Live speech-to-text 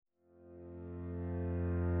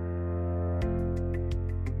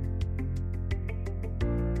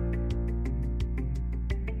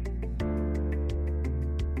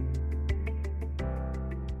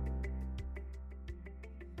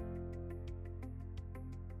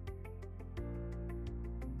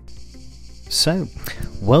So,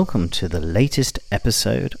 welcome to the latest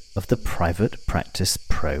episode of the Private Practice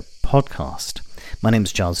Pro podcast. My name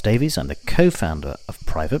is Giles Davies. I'm the co-founder of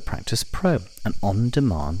Private Practice Pro, an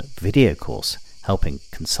on-demand video course helping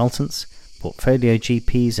consultants, portfolio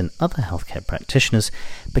GPs and other healthcare practitioners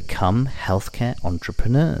become healthcare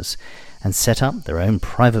entrepreneurs and set up their own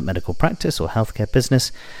private medical practice or healthcare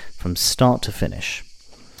business from start to finish.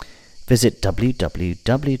 Visit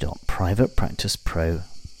www.privatepracticepro.co.uk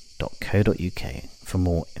for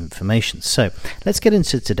more information. So let's get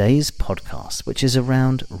into today's podcast, which is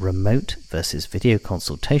around remote versus video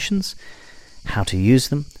consultations, how to use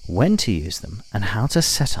them, when to use them, and how to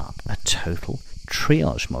set up a total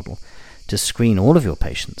triage model to screen all of your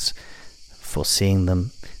patients for seeing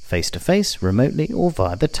them face-to-face, remotely, or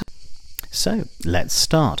via the So let's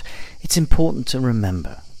start. It's important to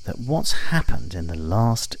remember that what's happened in the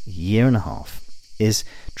last year and a half is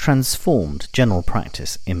transformed general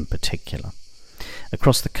practice in particular.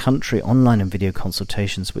 Across the country, online and video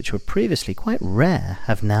consultations, which were previously quite rare,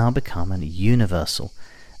 have now become a universal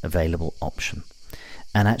available option.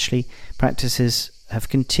 And actually, practices have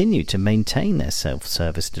continued to maintain their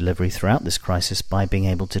self-service delivery throughout this crisis by being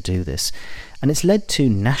able to do this. And it's led to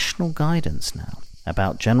national guidance now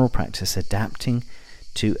about general practice adapting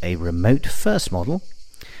to a remote-first model,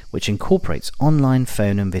 which incorporates online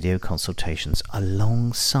phone and video consultations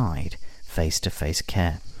alongside face-to-face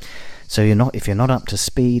care. So if you're not up to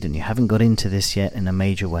speed and you haven't got into this yet in a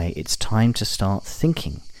major way, it's time to start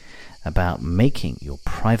thinking about making your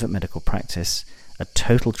private medical practice a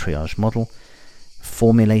total triage model,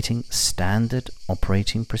 formulating standard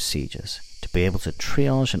operating procedures to be able to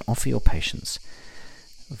triage and offer your patients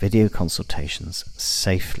video consultations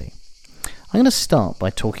safely. I'm going to start by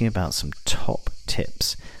talking about some top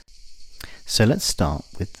tips. So let's start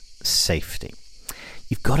with safety.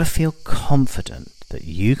 You've got to feel confident that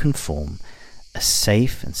you can form a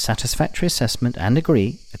safe and satisfactory assessment and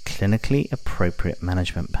agree a clinically appropriate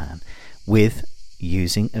management plan with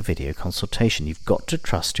using a video consultation. You've got to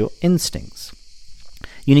trust your instincts.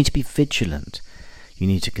 You need to be vigilant. You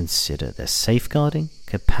need to consider their safeguarding,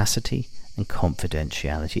 capacity, and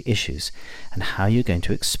confidentiality issues and how you're going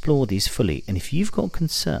to explore these fully. And if you've got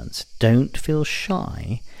concerns, don't feel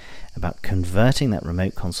shy about converting that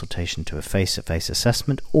remote consultation to a face-to-face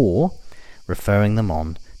assessment or referring them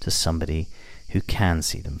on to somebody who can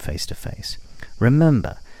see them face-to-face.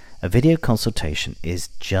 Remember, a video consultation is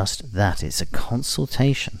just that. It's a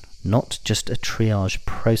consultation, not just a triage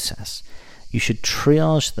process. You should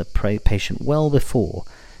triage the patient well before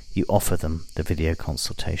you offer them the video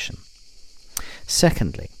consultation.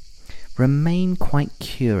 Secondly, remain quite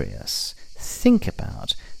curious. Think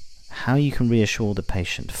about how you can reassure the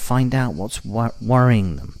patient. Find out what's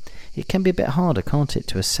worrying them. It can be a bit harder, can't it,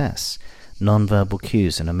 to assess non-verbal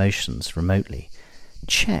cues and emotions remotely.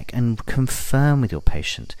 Check and confirm with your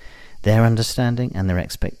patient their understanding and their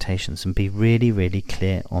expectations and be really, really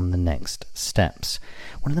clear on the next steps.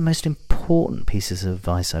 One of the most important pieces of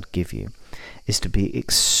advice I'd give you is to be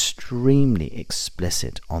extremely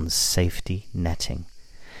explicit on safety netting.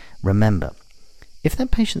 Remember, if that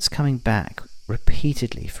patient's coming back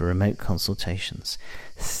repeatedly for remote consultations,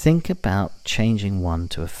 think about changing one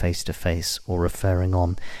to a face-to-face or referring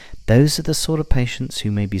on. Those are the sort of patients who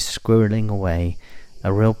may be squirreling away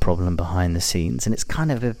a real problem behind the scenes, and it's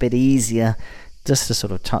kind of a bit easier just to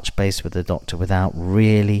sort of touch base with the doctor without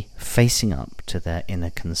really facing up to their inner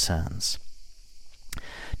concerns.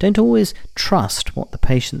 Don't always trust what the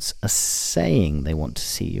patients are saying they want to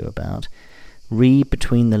see you about. Read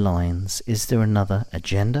between the lines. Is there another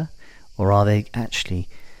agenda? Or are they actually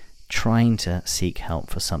trying to seek help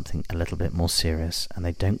for something a little bit more serious and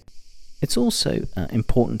they don't? It's also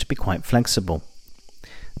important to be quite flexible.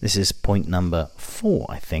 This is point number 4,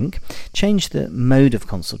 I think. Change the mode of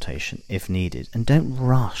consultation if needed and don't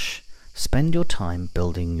rush. Spend your time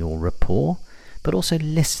building your rapport, but also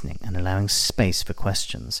listening and allowing space for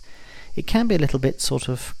questions. It can be a little bit sort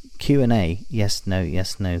of Q&A, yes, no,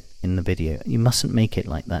 in the video. You mustn't make it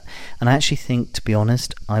like that. And I actually think, to be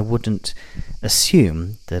honest, I wouldn't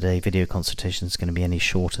assume that a video consultation is going to be any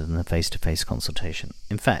shorter than a face-to-face consultation.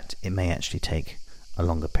 In fact, it may actually take a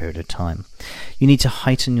longer period of time. You need to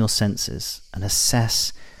heighten your senses and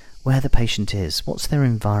assess where the patient is. What's their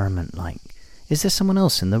environment like? Is there someone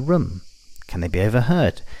else in the room? Can they be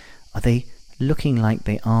overheard? Are they looking like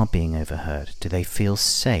they are being overheard? Do they feel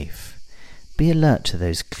safe? Be alert to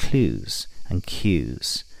those clues and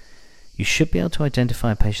cues. You should be able to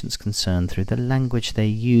identify a patient's concern through the language they're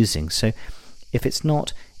using. So if it's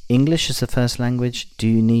not English as the first language, do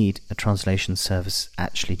you need a translation service?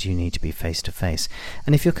 Actually, do you need to be face-to-face?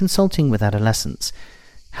 And if you're consulting with adolescents,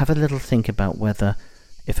 have a little think about whether,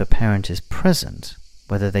 if a parent is present,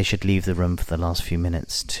 whether they should leave the room for the last few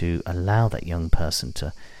minutes to allow that young person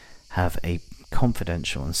to have a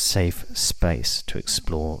confidential and safe space to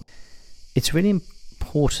explore. It's really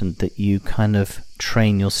important that you kind of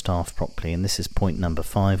train your staff properly, and this is point number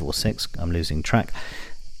 5 or 6, I'm losing track.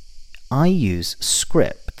 I use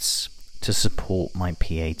scripts to support my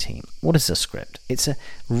PA team. What is a script? It's a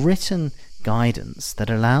written guidance that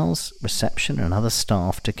allows reception and other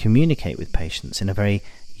staff to communicate with patients in a very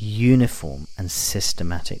uniform and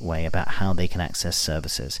systematic way about how they can access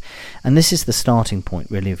services. And this is the starting point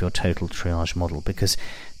really of your total triage model, because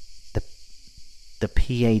the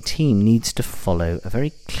PA team needs to follow a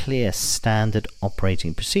very clear standard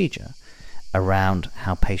operating procedure around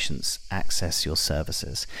how patients access your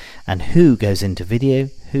services, and who goes into video,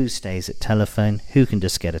 who stays at telephone, who can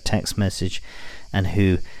just get a text message, and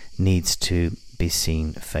who needs to be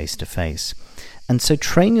seen face to face. And so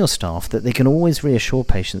train your staff that they can always reassure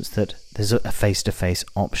patients that there's a face-to-face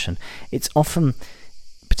option. It's often,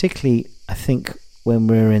 particularly I think when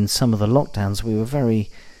we're in some of the lockdowns, we were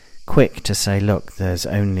very quick to say, look, there's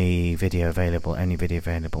only video available.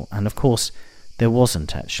 And of course, there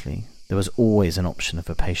wasn't actually. There was always an option of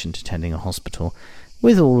a patient attending a hospital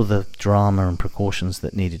with all of the drama and precautions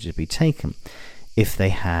that needed to be taken if they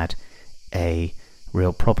had a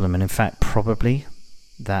real problem. And in fact, probably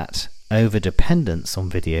that over-dependence on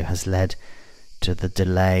video has led to the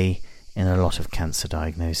delay in a lot of cancer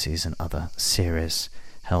diagnoses and other serious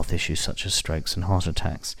health issues such as strokes and heart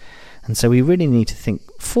attacks. And so we really need to think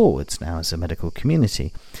forwards now as a medical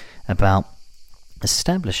community about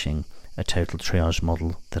establishing a total triage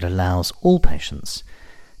model that allows all patients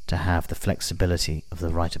to have the flexibility of the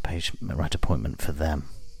right appointment for them.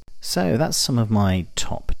 So that's some of my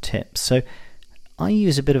top tips. So I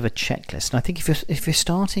use a bit of a checklist, and I think if you're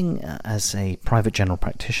starting as a private general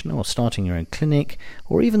practitioner, or starting your own clinic,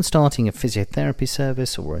 or even starting a physiotherapy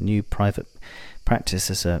service or a new private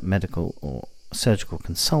practice as a medical or surgical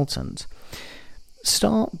consultant,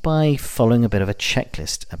 start by following a bit of a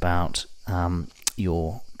checklist about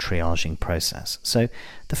your triaging process. So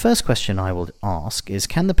the first question I will ask is,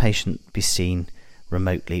 can the patient be seen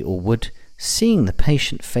remotely, or would seeing the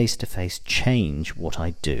patient face to face change what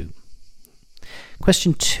I do?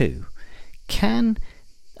 Question 2, can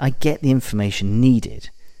I get the information needed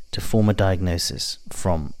to form a diagnosis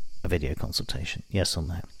from a video consultation? Yes or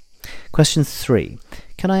no? Question 3,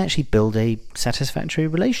 can I actually build a satisfactory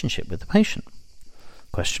relationship with the patient?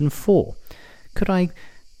 Question 4, could I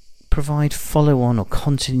provide follow-on or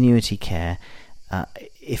continuity care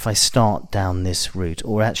if I start down this route,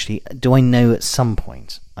 or actually do I know at some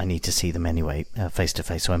point I need to see them anyway face to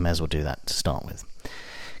face, so I may as well do that to start with?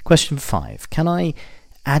 Question 5, can I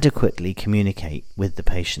adequately communicate with the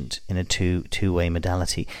patient in a two-way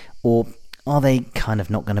modality, or are they kind of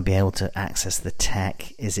not going to be able to access the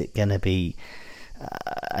tech? Is it going to be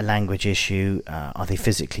a language issue? Are they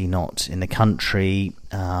physically not in the country?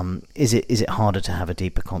 Is it harder to have a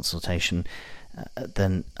deeper consultation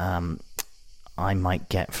than I might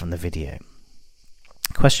get from the video?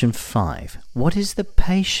 Question 5, what is the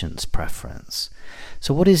patient's preference?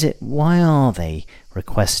 So what is it? Why are they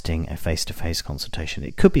requesting a face-to-face consultation?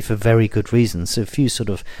 It could be for very good reasons. So if you sort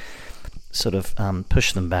of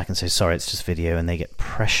push them back and say, sorry, it's just video, and they get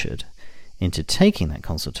pressured into taking that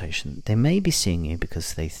consultation, they may be seeing you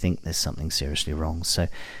because they think there's something seriously wrong. So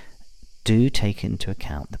do take into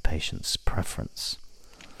account the patient's preference.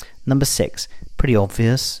 Number 6, pretty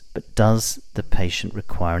obvious, but does the patient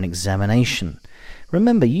require an examination?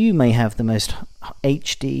 Remember, you may have the most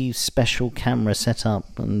HD special camera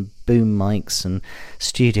setup and boom mics and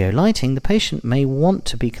studio lighting. The patient may want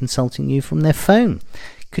to be consulting you from their phone.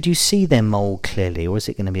 Could you see their mole clearly, or is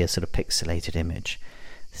it going to be a sort of pixelated image?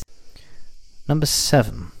 Number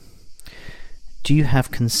 7, do you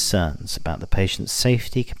have concerns about the patient's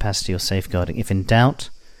safety, capacity, or safeguarding? If in doubt,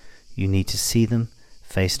 you need to see them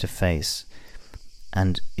face to face.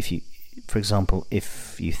 And if you, for example,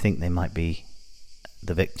 if you think they might be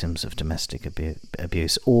the victims of domestic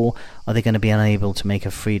abuse, or are they going to be unable to make a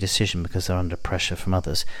free decision because they're under pressure from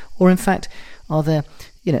others? Or in fact,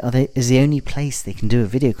 is the only place they can do a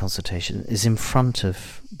video consultation is in front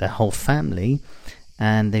of their whole family,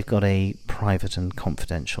 and they've got a private and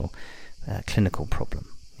confidential clinical problem?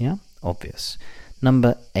 Yeah, obvious.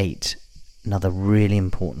 Number 8, another really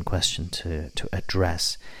important question to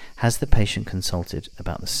address. Has the patient consulted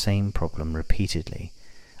about the same problem repeatedly?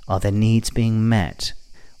 Are their needs being met,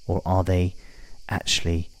 or are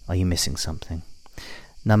you missing something?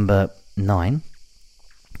 Number 9,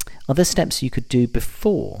 are there steps you could do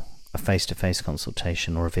before a face-to-face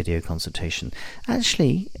consultation or a video consultation,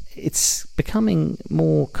 actually it's becoming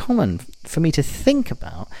more common for me to think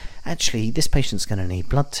about, actually this patient's going to need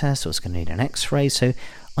blood tests or it's going to need an x-ray, so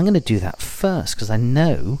I'm going to do that first because I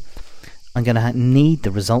know I'm going to need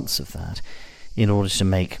the results of that in order to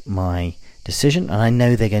make my decision, and I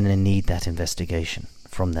know they're going to need that investigation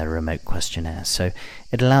from their remote questionnaire. So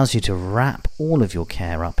it allows you to wrap all of your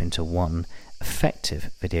care up into one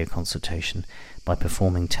effective video consultation by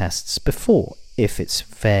performing tests before, if it's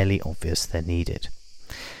fairly obvious they're needed.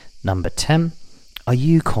 Number 10, are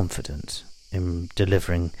you confident in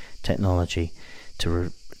delivering technology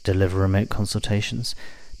to deliver remote consultations?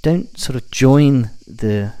 Don't sort of join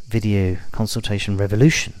the video consultation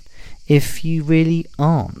revolution if you really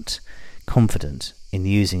aren't confident in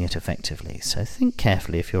using it effectively. So think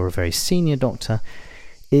carefully. If you're a very senior doctor,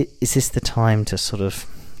 is this the time to sort of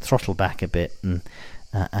throttle back a bit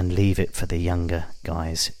and leave it for the younger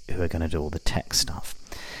guys who are going to do all the tech stuff?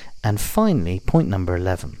 And finally, point number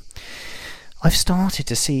 11. I've started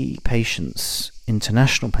to see patients,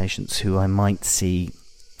 international patients, who I might see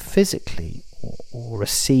physically or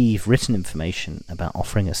receive written information about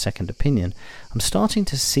offering a second opinion. I'm starting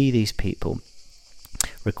to see these people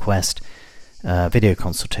request video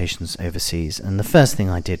consultations overseas, and the first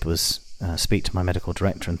thing I did was speak to my medical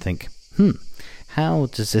director and think, how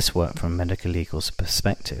does this work from a medical legal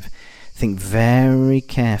perspective? Think very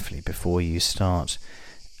carefully before you start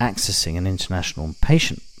accessing an international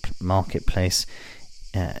patient marketplace.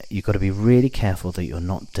 You've got to be really careful that you're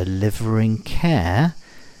not delivering care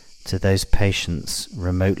to those patients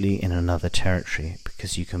remotely in another territory,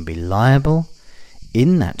 because you can be liable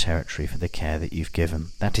in that territory for the care that you've given.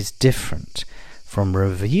 That is different from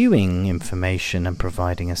reviewing information and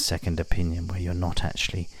providing a second opinion, where you're not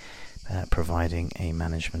actually providing a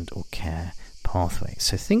management or care pathway.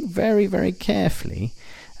 So think very, very carefully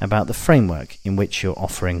about the framework in which you're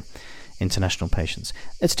offering international patients.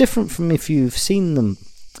 It's different from if you've seen them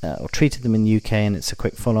or treated them in the UK and it's a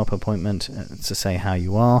quick follow-up appointment to say how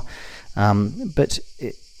you are,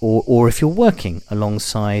 or if you're working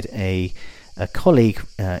alongside a colleague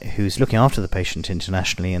who's looking after the patient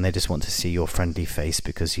internationally and they just want to see your friendly face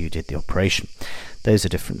because you did the operation. Those are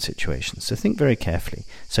different situations. So think very carefully.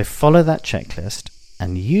 So follow that checklist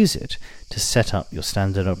and use it to set up your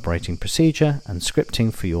standard operating procedure and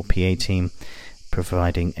scripting for your PA team,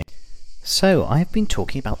 providing a... So I've been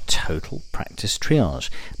talking about total practice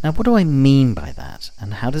triage. Now, what do I mean by that,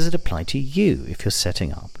 and how does it apply to you if you're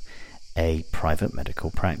setting up a private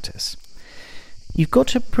medical practice? You've got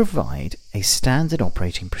to provide a standard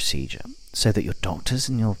operating procedure so that your doctors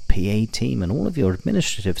and your PA team and all of your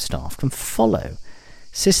administrative staff can follow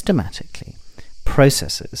systematically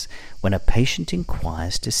processes when a patient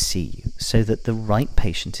inquires to see you, so that the right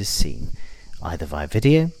patient is seen either via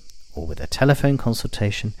video or with a telephone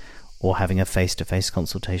consultation or having a face-to-face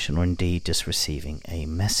consultation, or indeed just receiving a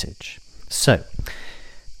message. So,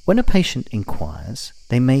 when a patient inquires,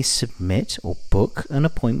 they may submit or book an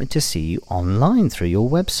appointment to see you online through your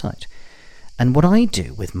website. And what I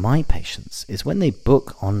do with my patients is when they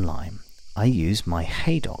book online, I use my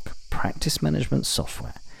Haydock practice management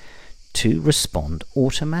software to respond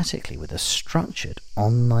automatically with a structured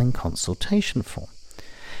online consultation form.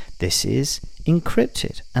 This is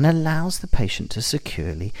encrypted and allows the patient to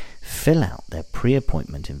securely fill out their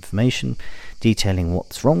pre-appointment information, detailing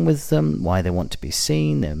what's wrong with them, why they want to be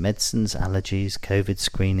seen, their medicines, allergies, COVID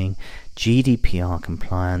screening, GDPR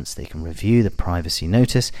compliance. They can review the privacy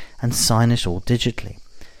notice and sign it all digitally.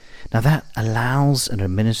 Now that allows an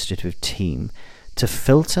administrative team to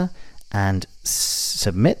filter and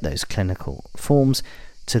submit those clinical forms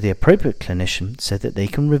to the appropriate clinician so that they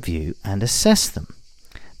can review and assess them.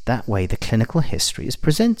 That way the clinical history is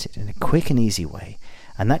presented in a quick and easy way,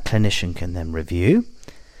 and that clinician can then review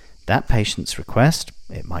that patient's request,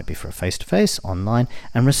 it might be for a face-to-face, online,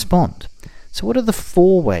 and respond. So what are the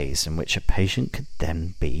 4 ways in which a patient could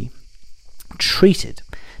then be treated?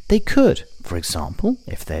 They could, for example,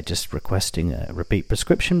 if they're just requesting a repeat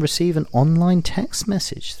prescription, receive an online text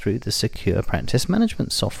message through the secure practice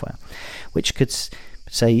management software, which could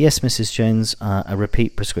say, yes, Mrs. Jones, a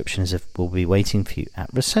repeat prescription will be waiting for you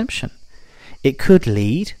at reception. It could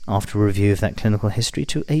lead, after a review of that clinical history,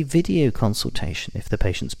 to a video consultation if the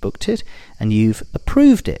patient's booked it and you've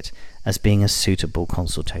approved it as being a suitable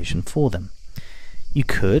consultation for them. You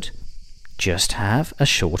could just have a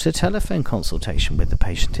shorter telephone consultation with the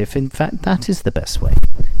patient if in fact that is the best way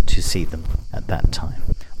to see them at that time.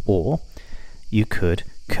 Or you could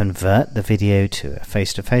convert the video to a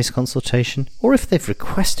face-to-face consultation, or if they've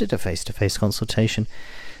requested a face-to-face consultation,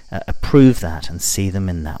 approve that and see them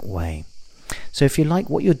in that way. So if you like,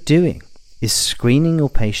 what you're doing is screening your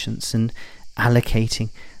patients and allocating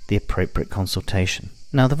the appropriate consultation.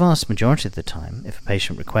 Now, the vast majority of the time, if a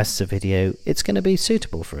patient requests a video, it's going to be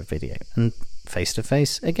suitable for a video, and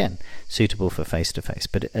face-to-face, again, suitable for face-to-face,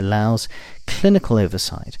 but it allows clinical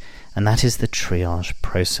oversight, and that is the triage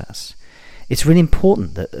process. It's really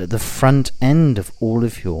important that at the front end of all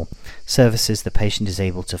of your services, the patient is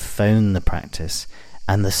able to phone the practice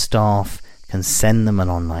and the staff can send them an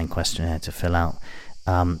online questionnaire to fill out,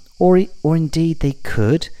 or indeed they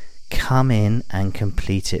could come in and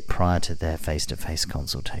complete it prior to their face-to-face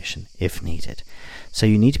consultation if needed. So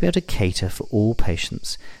you need to be able to cater for all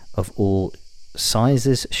patients of all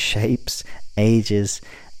sizes, shapes, ages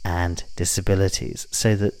and disabilities,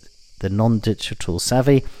 so that the non-digital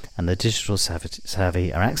savvy and the digital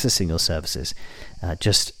savvy are accessing your services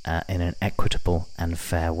in an equitable and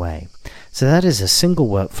fair way. So that is a single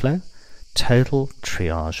workflow, total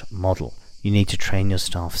triage model. You need to train your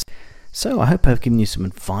staff. So I hope I've given you some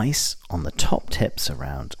advice on the top tips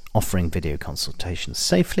around offering video consultations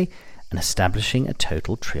safely and establishing a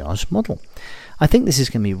total triage model. I think this is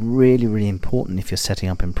going to be really, really important if you're setting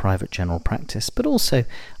up in private general practice, but also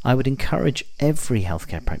I would encourage every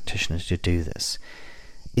healthcare practitioner to do this.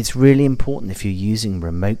 It's really important if you're using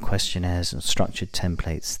remote questionnaires and structured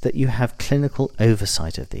templates that you have clinical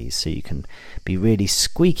oversight of these, so you can be really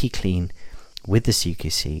squeaky clean with the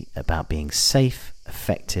CQC about being safe,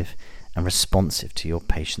 effective and responsive to your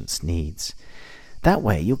patient's needs. That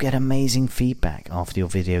way you'll get amazing feedback after your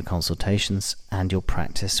video consultations and your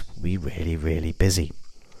practice will be really, really busy.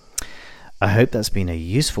 I hope that's been a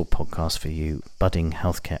useful podcast for you budding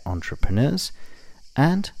healthcare entrepreneurs,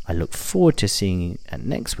 and I look forward to seeing you at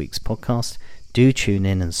next week's podcast. Do tune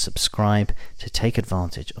in and subscribe to take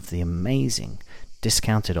advantage of the amazing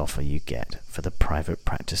discounted offer you get for the Private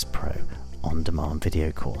Practice Pro on-demand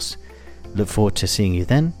video course. Look forward to seeing you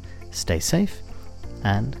then. Stay safe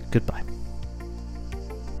and goodbye.